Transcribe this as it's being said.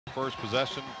First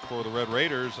possession for the Red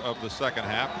Raiders of the second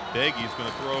half. Daigie's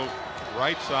going to throw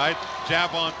right side.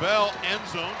 Javon Bell, end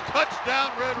zone,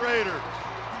 touchdown Red Raiders.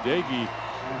 Daigie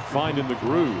finding the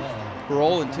groove. For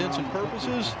all intents and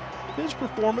purposes, his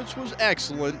performance was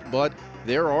excellent, but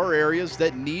there are areas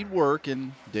that need work,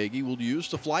 and Daigie will use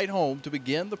the flight home to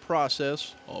begin the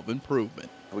process of improvement.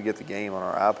 We get the game on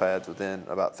our iPads within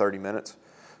about 30 minutes,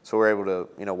 so we're able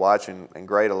to, watch and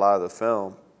grade a lot of the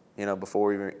film, before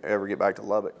we ever get back to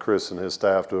Lubbock. Chris and his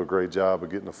staff do a great job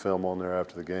of getting the film on there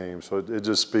after the game, so it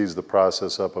just speeds the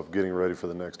process up of getting ready for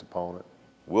the next opponent.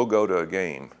 We'll go to a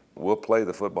game, we'll play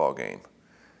the football game.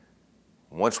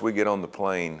 Once we get on the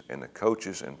plane and the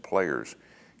coaches and players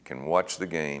can watch the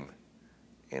game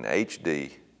in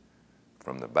HD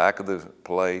from the back of the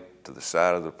play to the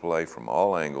side of the play from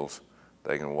all angles,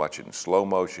 they can watch it in slow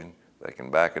motion, they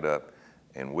can back it up,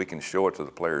 and we can show it to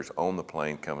the players on the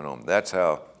plane coming home. That's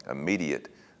how immediate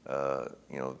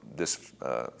this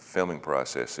filming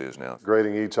process is now.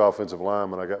 Grading each offensive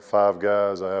lineman, I got 5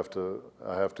 guys. I have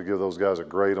to give those guys a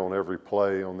grade on every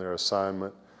play on their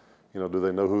assignment. Do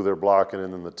they know who they're blocking,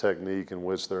 and then the technique in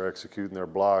which they're executing their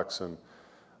blocks. And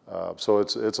so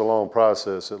it's a long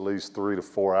process, at least 3 to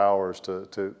 4 hours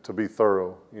to be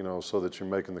thorough, so that you're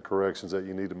making the corrections that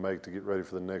you need to make to get ready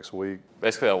for the next week.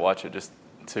 Basically, I watch it just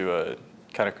to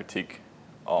kind of critique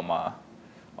all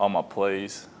my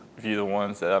plays, view the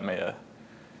ones that I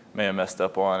may have messed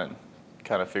up on, and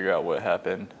kind of figure out what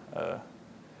happened,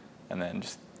 and then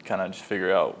just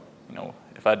figure out,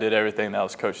 if I did everything that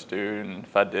was coached to do, and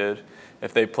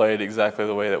if they played exactly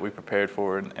the way that we prepared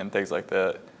for, and things like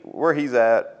that. Where he's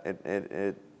at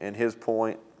in his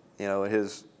point,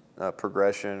 his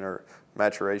progression or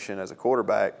maturation as a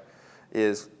quarterback,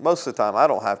 is most of the time I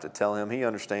don't have to tell him. He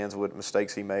understands what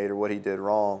mistakes he made or what he did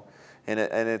wrong. And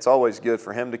it's always good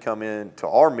for him to come in to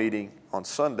our meeting on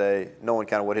Sunday knowing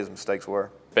kind of what his mistakes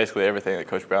were. Basically everything that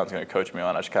Coach Brown's going to coach me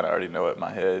on, I just kind of already know it in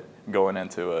my head going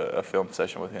into a film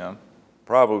session with him.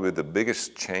 Probably the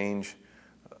biggest change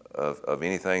of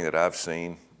anything that I've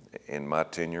seen in my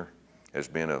tenure as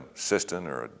being an assistant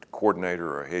or a coordinator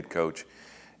or a head coach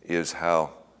is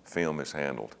how film is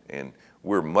handled. And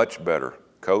we're much better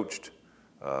coached.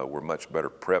 We're much better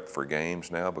prepped for games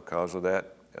now because of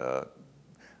that.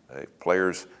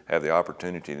 Players have the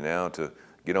opportunity now to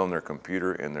get on their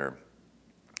computer in their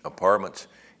apartments,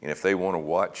 and if they want to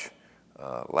watch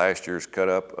last year's cut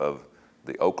up of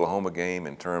the Oklahoma game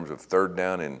in terms of third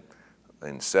down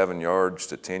in 7 yards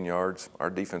to 10 yards, our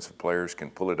defensive players can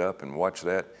pull it up and watch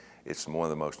that. It's one of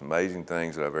the most amazing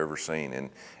things that I've ever seen,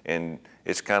 and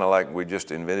it's kind of like we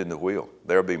just invented the wheel.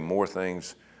 There'll be more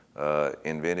things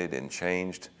invented and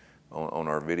changed on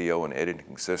our video and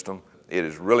editing system. It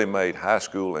has really made high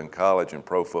school and college and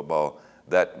pro football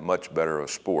that much better a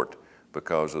sport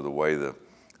because of the way the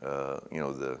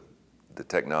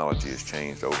technology has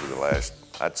changed over the last,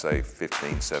 I'd say,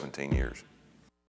 15, 17 years.